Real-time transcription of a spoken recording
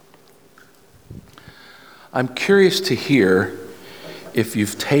I'm curious to hear if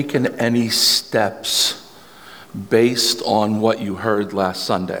you've taken any steps based on what you heard last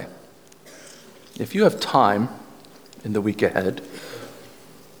Sunday. If you have time in the week ahead,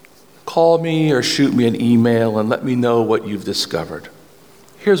 call me or shoot me an email and let me know what you've discovered.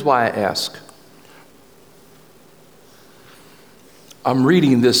 Here's why I ask. I'm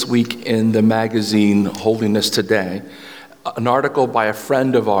reading this week in the magazine Holiness Today an article by a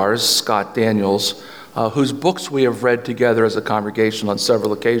friend of ours, Scott Daniels, whose books we have read together as a congregation on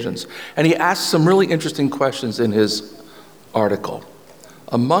several occasions. And he asks some really interesting questions in his article.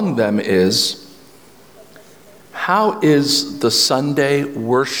 Among them is, how is the Sunday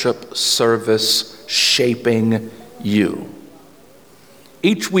worship service shaping you?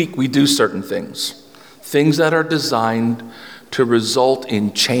 Each week we do certain things that are designed to result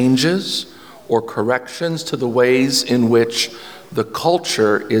in changes or corrections to the ways in which the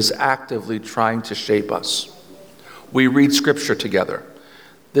culture is actively trying to shape us. We read scripture together.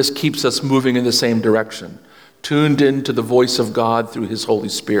 This keeps us moving in the same direction, tuned into the voice of God through his Holy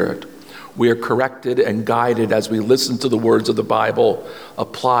Spirit. We are corrected and guided as we listen to the words of the Bible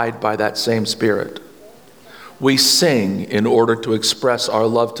applied by that same Spirit. We sing in order to express our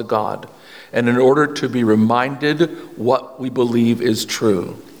love to God and in order to be reminded what we believe is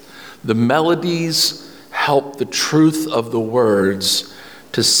true. The melodies help the truth of the words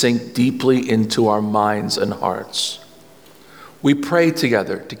to sink deeply into our minds and hearts. We pray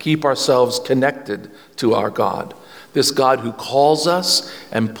together to keep ourselves connected to our God, this God who calls us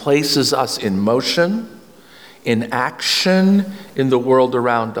and places us in motion, in action in the world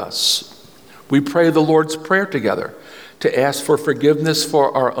around us. We pray the Lord's Prayer together to ask for forgiveness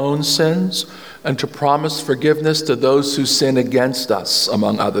for our own sins and to promise forgiveness to those who sin against us,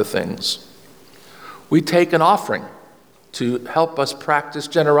 among other things. We take an offering to help us practice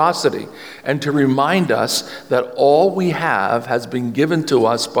generosity and to remind us that all we have has been given to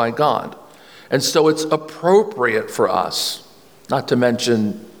us by God. And so it's appropriate for us, not to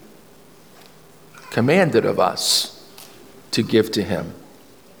mention commanded of us, to give to him.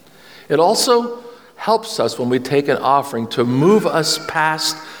 It also helps us when we take an offering to move us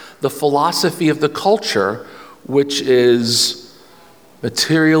past the philosophy of the culture, which is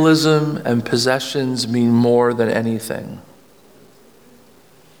materialism and possessions mean more than anything.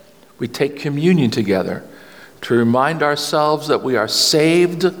 We take communion together to remind ourselves that we are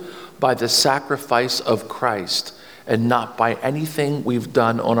saved by the sacrifice of Christ and not by anything we've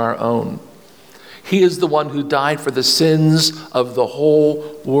done on our own. He is the one who died for the sins of the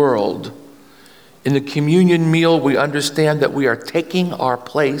whole world. In the communion meal, we understand that we are taking our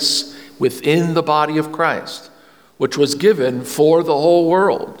place within the body of Christ, which was given for the whole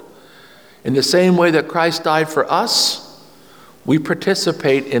world. In the same way that Christ died for us, we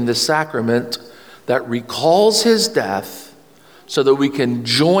participate in the sacrament that recalls his death so that we can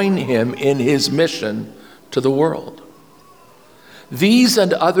join him in his mission to the world. These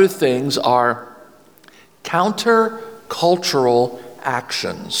and other things are counter-cultural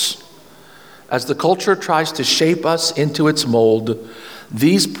actions. As the culture tries to shape us into its mold,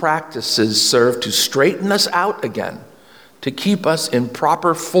 these practices serve to straighten us out again, to keep us in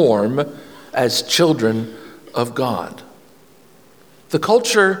proper form as children of God. The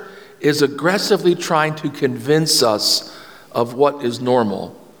culture is aggressively trying to convince us of what is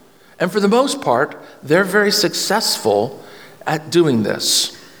normal. And for the most part, they're very successful at doing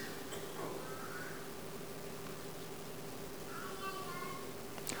this.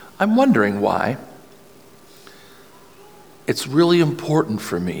 I'm wondering why it's really important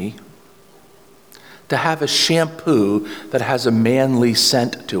for me to have a shampoo that has a manly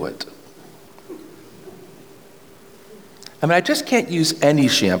scent to it. I mean, I just can't use any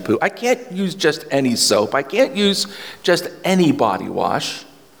shampoo. I can't use just any soap. I can't use just any body wash.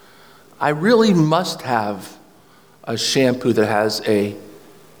 I really must have a shampoo that has a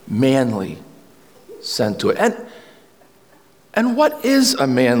manly scent to it. And what is a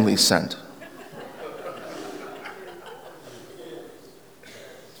manly scent?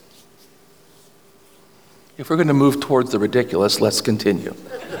 If we're going to move towards the ridiculous, let's continue.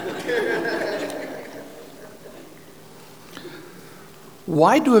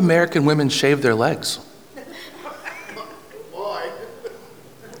 Why do American women shave their legs? Why?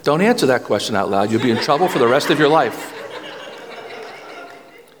 Don't answer that question out loud. You'll be in trouble for the rest of your life.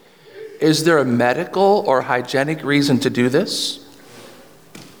 Is there a medical or hygienic reason to do this?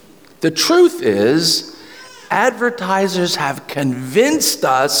 The truth is, advertisers have convinced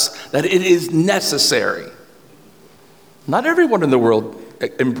us that it is necessary. Not everyone in the world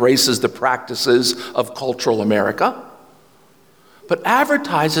embraces the practices of cultural America, but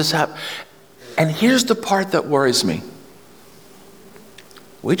advertisers have And here's the part that worries me.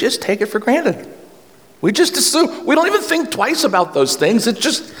 We just take it for granted. We just assume. We don't even think twice about those things. It's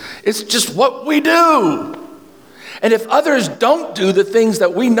just what we do. And if others don't do the things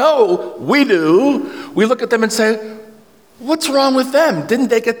that we know we do, we look at them and say, what's wrong with them? Didn't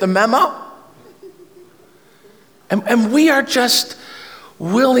they get the memo? And we are just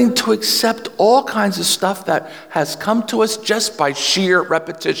willing to accept all kinds of stuff that has come to us just by sheer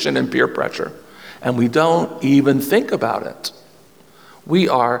repetition and peer pressure. And we don't even think about it. We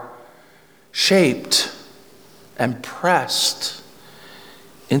are shaped and pressed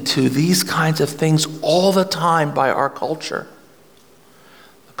into these kinds of things all the time by our culture.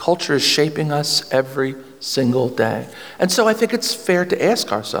 The culture is shaping us every single day. And so I think it's fair to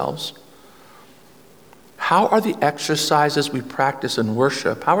ask ourselves, how are the exercises we practice in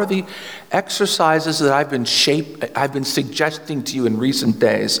worship, how are the exercises that I've been suggesting to you in recent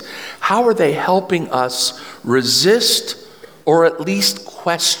days, how are they helping us resist or at least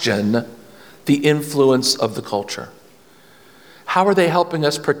question the influence of the culture? How are they helping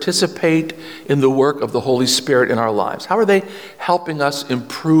us participate in the work of the Holy Spirit in our lives? How are they helping us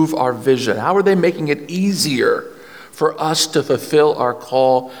improve our vision? How are they making it easier for us to fulfill our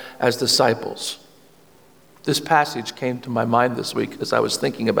call as disciples? This passage came to my mind this week as I was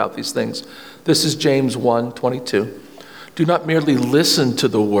thinking about these things. This is James 1:22. Do not merely listen to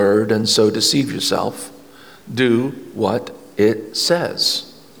the word and so deceive yourself. Do what it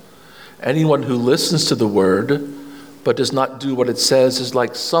says. Anyone who listens to the word but does not do what it says is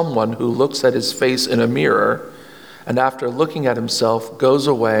like someone who looks at his face in a mirror and after looking at himself goes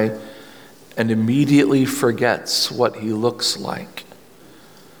away and immediately forgets what he looks like.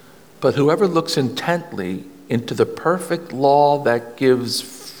 But whoever looks intently into the perfect law that gives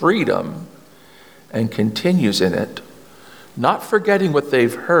freedom and continues in it, not forgetting what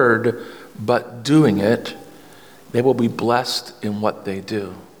they've heard, but doing it, they will be blessed in what they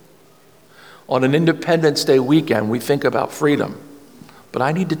do. On an Independence Day weekend, we think about freedom. But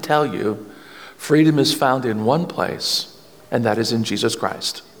I need to tell you, freedom is found in one place, and that is in Jesus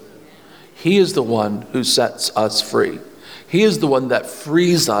Christ. He is the one who sets us free. He is the one that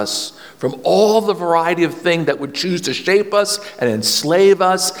frees us from all the variety of things that would choose to shape us and enslave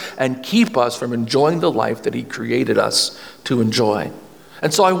us and keep us from enjoying the life that he created us to enjoy.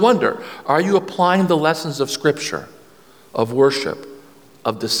 And so I wonder, are you applying the lessons of Scripture, of worship,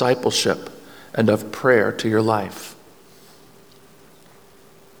 of discipleship, and of prayer to your life?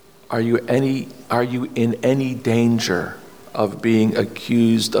 Are you in any danger of being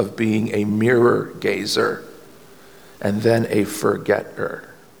accused of being a mirror gazer and then a forgetter?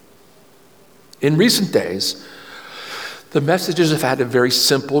 In recent days, the messages have had a very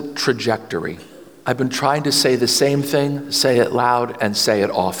simple trajectory. I've been trying to say the same thing, say it loud, and say it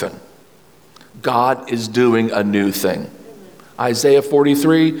often. God is doing a new thing. Isaiah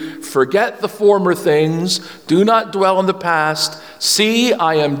 43, forget the former things, do not dwell on the past. See,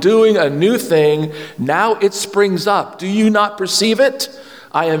 I am doing a new thing. Now it springs up. Do you not perceive it?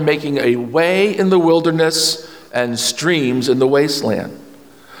 I am making a way in the wilderness and streams in the wasteland.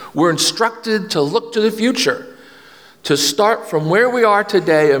 We're instructed to look to the future, to start from where we are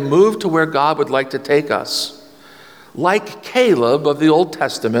today and move to where God would like to take us. Like Caleb of the Old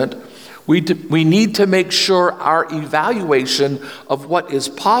Testament, we need to make sure our evaluation of what is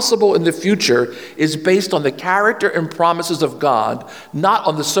possible in the future is based on the character and promises of God, not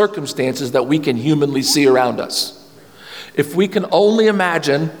on the circumstances that we can humanly see around us. If we can only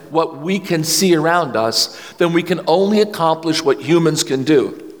imagine what we can see around us, then we can only accomplish what humans can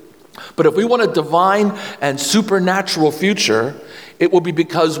do. But if we want a divine and supernatural future, it will be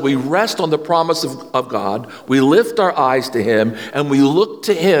because we rest on the promise of God, we lift our eyes to him, and we look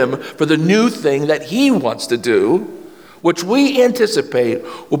to him for the new thing that he wants to do, which we anticipate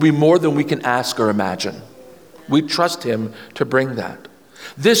will be more than we can ask or imagine. We trust him to bring that.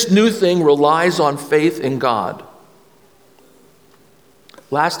 This new thing relies on faith in God.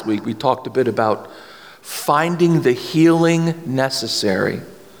 Last week, we talked a bit about finding the healing necessary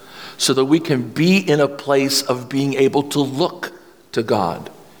so that we can be in a place of being able to look to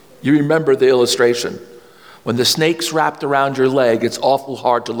God. You remember the illustration. When the snake's wrapped around your leg, it's awful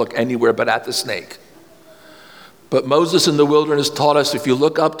hard to look anywhere but at the snake. But Moses in the wilderness taught us if you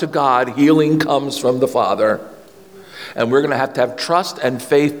look up to God, healing comes from the Father. And we're going to have trust and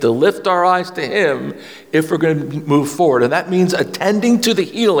faith to lift our eyes to him if we're going to move forward. And that means attending to the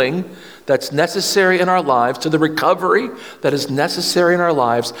healing that's necessary in our lives, to the recovery that is necessary in our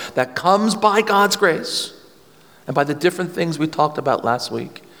lives, that comes by God's grace and by the different things we talked about last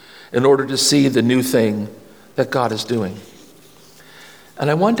week in order to see the new thing that God is doing. And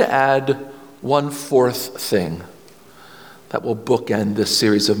I want to add one fourth thing that will bookend this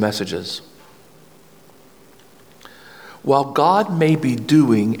series of messages. While God may be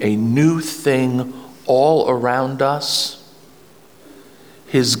doing a new thing all around us,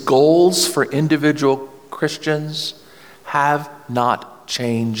 his goals for individual Christians have not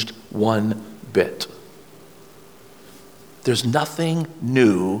changed one bit. There's nothing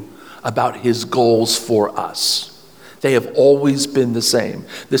new about his goals for us. They have always been the same.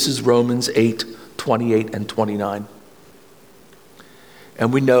 This is Romans 8:28 and 29.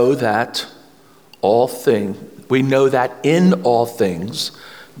 And we know that in all things,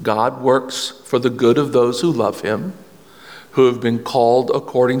 God works for the good of those who love him, who have been called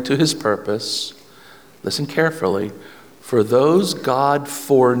according to his purpose. Listen carefully. For those God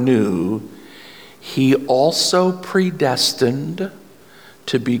foreknew, he also predestined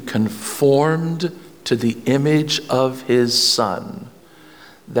to be conformed to the image of his Son,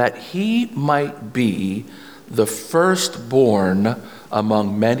 that he might be the firstborn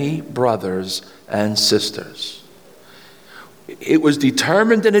among many brothers and sisters. It was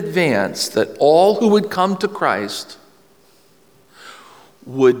determined in advance that all who would come to Christ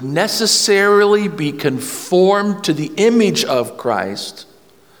would necessarily be conformed to the image of Christ,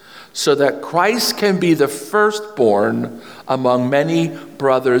 so that Christ can be the firstborn among many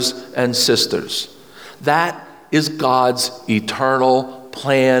brothers and sisters. That is God's eternal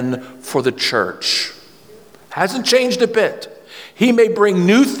plan for the church. Hasn't changed a bit. He may bring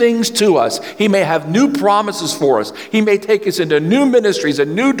new things to us. He may have new promises for us. He may take us into new ministries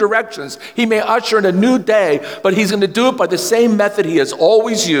and new directions. He may usher in a new day, but he's going to do it by the same method he has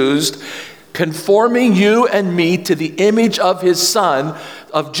always used, conforming you and me to the image of his Son,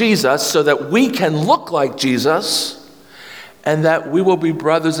 of Jesus, so that we can look like Jesus and that we will be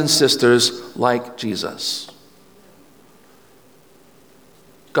brothers and sisters like Jesus.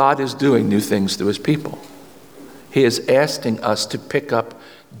 God is doing new things through his people. He is asking us to pick up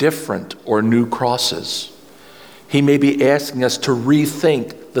different or new crosses. He may be asking us to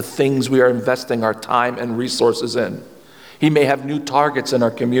rethink the things we are investing our time and resources in. He may have new targets in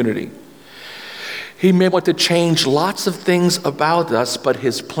our community. He may want to change lots of things about us, but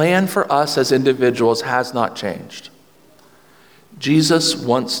his plan for us as individuals has not changed. Jesus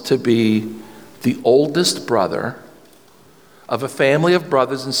wants to be the oldest brother of a family of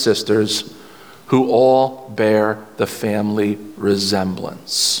brothers and sisters who all bear the family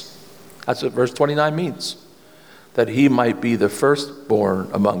resemblance. That's what verse 29 means, that he might be the firstborn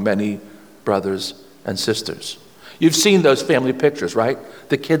among many brothers and sisters. You've seen those family pictures, right?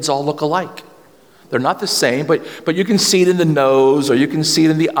 The kids all look alike. They're not the same, but you can see it in the nose, or you can see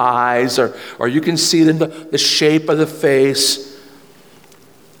it in the eyes, or you can see it in the shape of the face.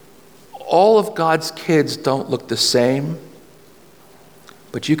 All of God's kids don't look the same,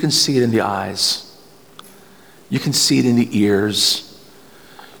 but you can see it in the eyes. You can see it in the ears.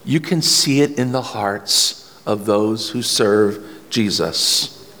 You can see it in the hearts of those who serve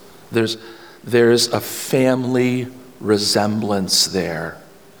Jesus. There's a family resemblance there.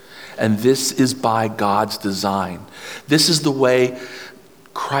 And this is by God's design. This is the way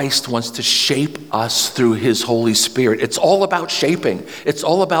Christ wants to shape us through his Holy Spirit. It's all about shaping. It's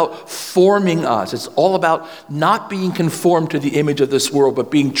all about forming us. It's all about not being conformed to the image of this world,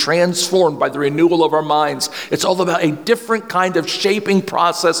 but being transformed by the renewal of our minds. It's all about a different kind of shaping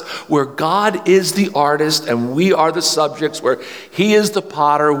process where God is the artist and we are the subjects, where he is the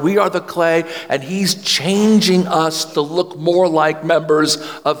potter, we are the clay, and he's changing us to look more like members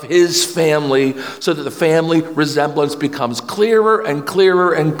of his family, so that the family resemblance becomes clearer and clearer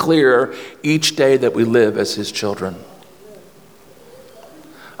and clearer each day that we live as his children.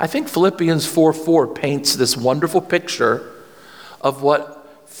 I think Philippians 4:4 paints this wonderful picture of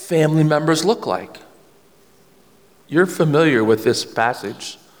what family members look like. You're familiar with this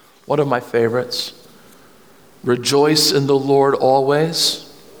passage, one of my favorites. Rejoice in the Lord always.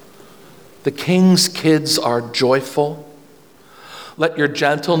 The king's kids are joyful. Let your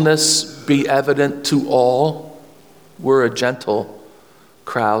gentleness be evident to all. We're a gentle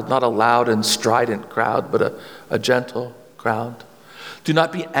crowd, not a loud and strident crowd, but a gentle crowd. Do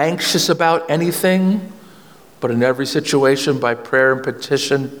not be anxious about anything, but in every situation, by prayer and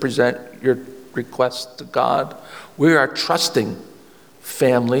petition, present your requests to God. We are trusting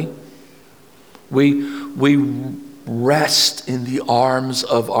family. We rest in the arms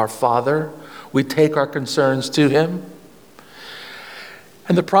of our Father. We take our concerns to him.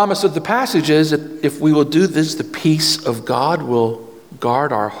 And the promise of the passage is that if we will do this, the peace of God will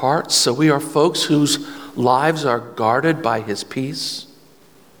guard our hearts. So we are folks whose lives are guarded by his peace.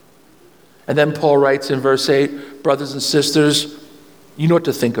 And then Paul writes in verse 8, brothers and sisters, you know what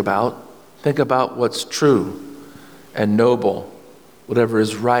to think about. Think about what's true and noble, whatever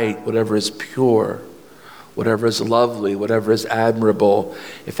is right, whatever is pure, whatever is lovely, whatever is admirable,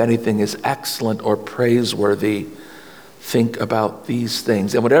 if anything is excellent or praiseworthy, think about these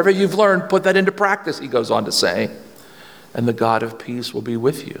things. And whatever you've learned, put that into practice, he goes on to say, and the God of peace will be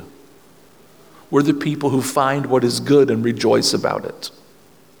with you. We're the people who find what is good and rejoice about it.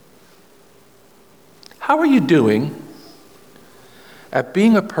 How are you doing at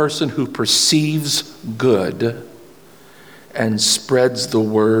being a person who perceives good and spreads the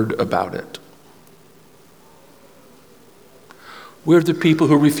word about it? We're the people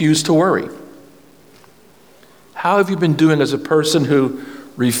who refuse to worry. How have you been doing as a person who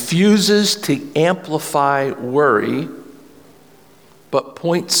refuses to amplify worry, but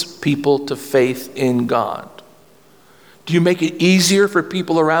points people to faith in God? Do you make it easier for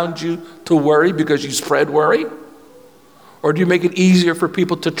people around you to worry because you spread worry? Or do you make it easier for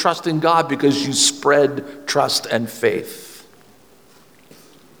people to trust in God because you spread trust and faith?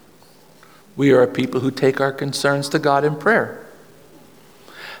 We are a people who take our concerns to God in prayer.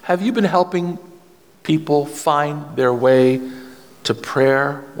 Have you been helping people find their way to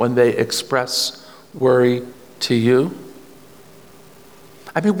prayer when they express worry to you?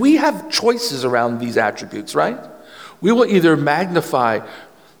 I mean, we have choices around these attributes, right? We will either magnify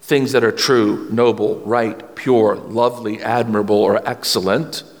things that are true, noble, right, pure, lovely, admirable, or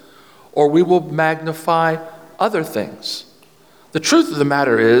excellent, or we will magnify other things. The truth of the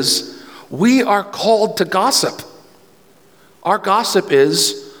matter is, we are called to gossip. Our gossip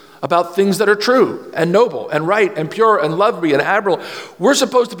is about things that are true and noble and right and pure and lovely and admirable. We're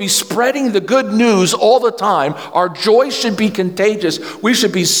supposed to be spreading the good news all the time. Our joy should be contagious. We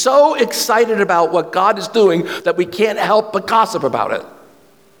should be so excited about what God is doing that we can't help but gossip about it.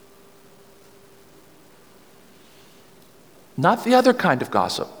 Not the other kind of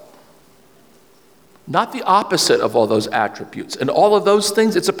gossip. Not the opposite of all those attributes. And all of those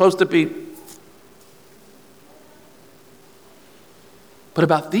things, it's supposed to be. But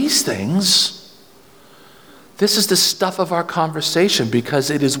about these things, this is the stuff of our conversation because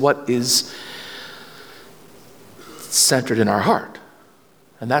it is what is centered in our heart.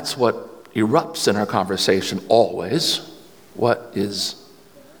 And that's what erupts in our conversation always, what is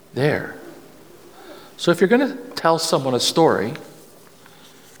there. So if you're going to tell someone a story,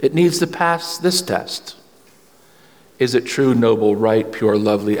 it needs to pass this test. Is it true, noble, right, pure,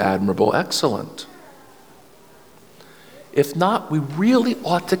 lovely, admirable, excellent? If not, we really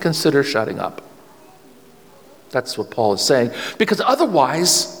ought to consider shutting up. That's what Paul is saying. Because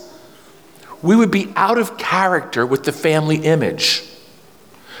otherwise, we would be out of character with the family image.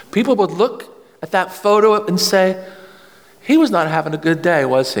 People would look at that photo and say, he was not having a good day,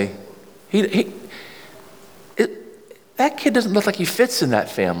 was he? That kid doesn't look like he fits in that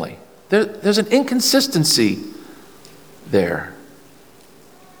family. There's an inconsistency there.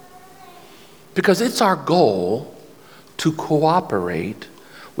 Because it's our goal to cooperate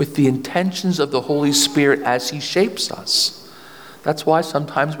with the intentions of the Holy Spirit as he shapes us. That's why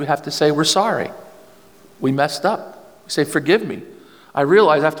sometimes we have to say we're sorry. We messed up. We say, forgive me. I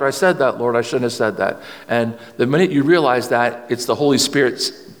realize after I said that, Lord, I shouldn't have said that. And the minute you realize that, it's the Holy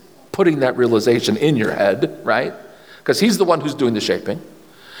Spirit's putting that realization in your head, right? Because he's the one who's doing the shaping.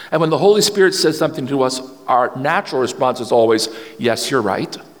 And when the Holy Spirit says something to us, our natural response is always, yes, you're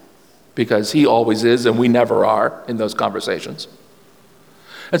right. Because he always is and we never are in those conversations.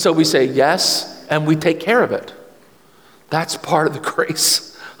 And so we say yes, and we take care of it. That's part of the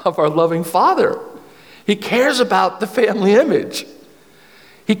grace of our loving Father. He cares about the family image.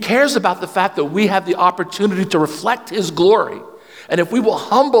 He cares about the fact that we have the opportunity to reflect his glory. And if we will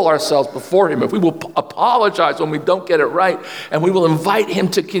humble ourselves before him, if we will apologize when we don't get it right, and we will invite him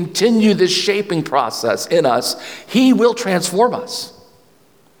to continue this shaping process in us, he will transform us.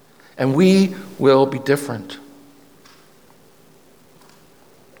 And we will be different.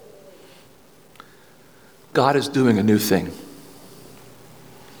 God is doing a new thing.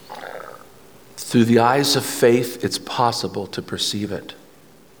 Through the eyes of faith, it's possible to perceive it.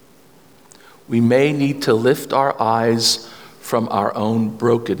 We may need to lift our eyes from our own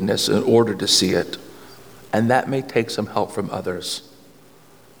brokenness in order to see it. And that may take some help from others.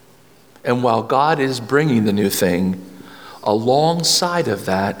 And while God is bringing the new thing, alongside of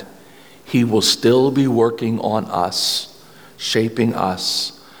that, he will still be working on us, shaping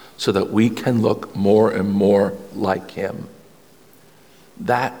us, so that we can look more and more like him.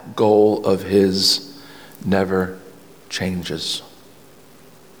 That goal of his never changes.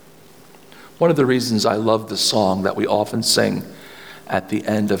 One of the reasons I love the song that we often sing at the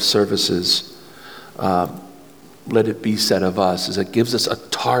end of services, Let It Be Said of Us, is it gives us a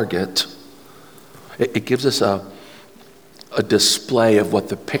target It gives us a display of what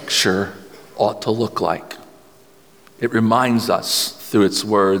the picture ought to look like. It reminds us through its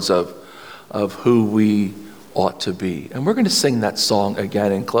words of who we ought to be. And we're going to sing that song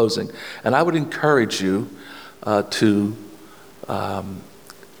again in closing. And I would encourage you to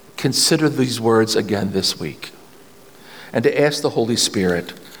consider these words again this week and to ask the Holy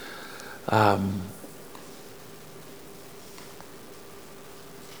Spirit,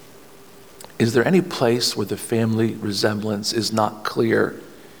 is there any place where the family resemblance is not clear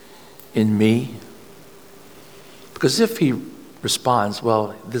in me? Because if he responds,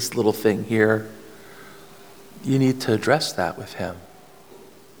 well, this little thing here, you need to address that with him.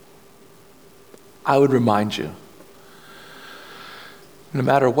 I would remind you, no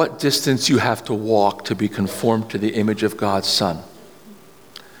matter what distance you have to walk to be conformed to the image of God's Son,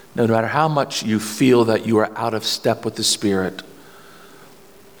 no matter how much you feel that you are out of step with the Spirit,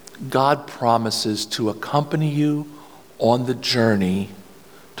 God promises to accompany you on the journey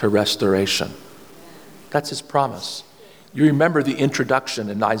to restoration. That's his promise. You remember the introduction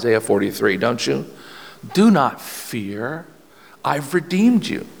in Isaiah 43, don't you? Do not fear. I've redeemed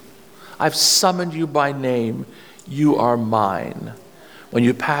you. I've summoned you by name. You are mine. When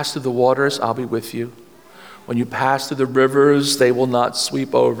you pass through the waters, I'll be with you. When you pass through the rivers, they will not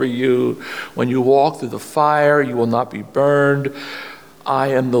sweep over you. When you walk through the fire, you will not be burned. I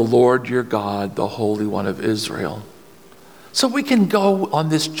am the Lord your God, the Holy One of Israel. So we can go on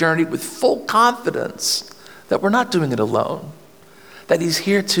this journey with full confidence that we're not doing it alone, that he's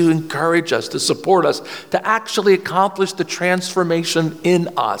here to encourage us, to support us, to actually accomplish the transformation in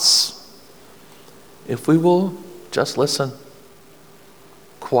us. If we will just listen,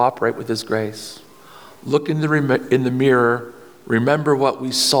 cooperate with his grace, look in the mirror, remember what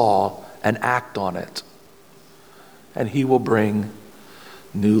we saw, and act on it, and he will bring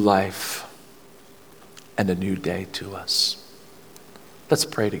new life and a new day to us. Let's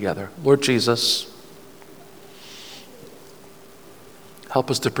pray together. Lord Jesus,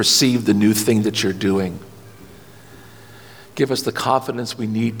 help us to perceive the new thing that you're doing. Give us the confidence we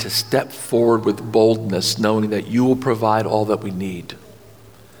need to step forward with boldness, knowing that you will provide all that we need.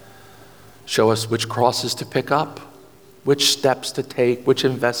 Show us which crosses to pick up, which steps to take, which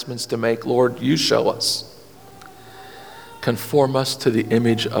investments to make. Lord, you show us. Conform us to the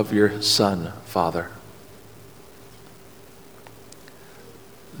image of your Son, Father.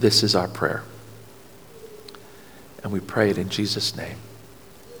 This is our prayer. And we pray it in Jesus' name.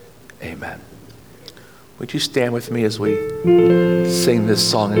 Amen. Would you stand with me as we sing this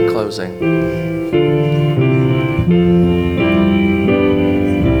song in closing?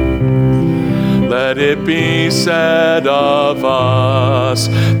 Let it be said of us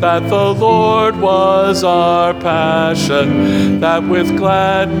that the Lord was our passion, that with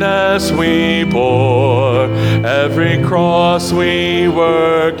gladness we bore every cross we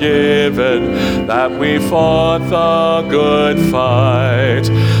were given, that we fought the good fight,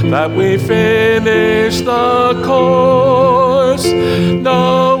 that we finished the course,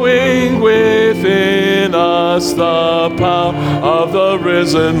 knowing within us the power of the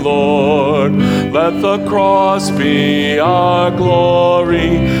risen Lord. Let the cross be our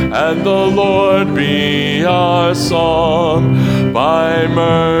glory and the Lord be our song. By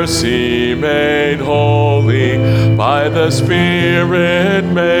mercy made holy, by the Spirit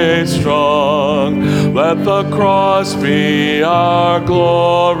made strong. Let the cross be our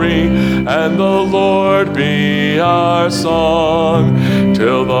glory and the Lord be our song.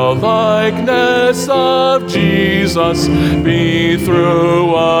 Till the likeness of Jesus be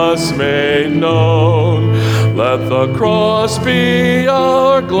through us made known. Let the cross be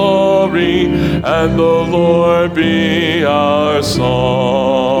our glory and the Lord be our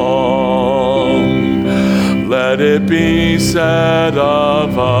song. Let it be said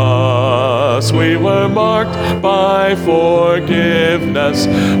of us, we were marked by forgiveness,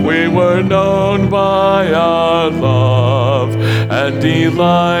 we were known by our love, and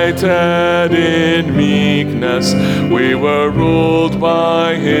delighted in meekness, we were ruled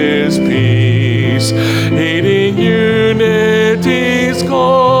by his peace, heeding unity's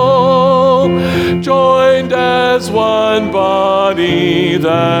call, joined as one body,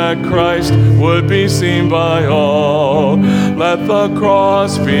 that Christ would be seen by all. Let the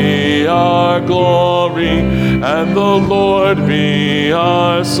cross be our glory and the Lord be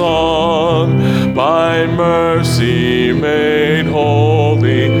our song. By mercy made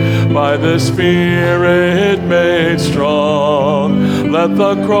holy, by the Spirit made strong. Let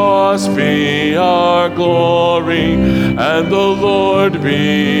the cross be our glory, and the Lord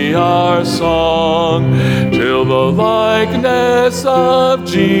be our song, till the likeness of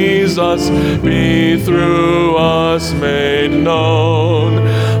Jesus be through us made known.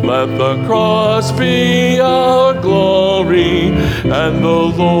 Let the cross be our glory, and the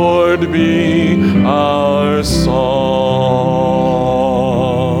Lord be our song.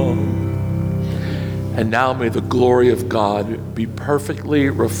 And now may the glory of God be perfectly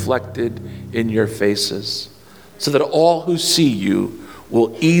reflected in your faces, so that all who see you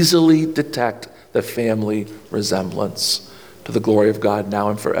will easily detect the family resemblance. To the glory of God now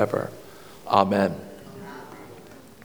and forever. Amen.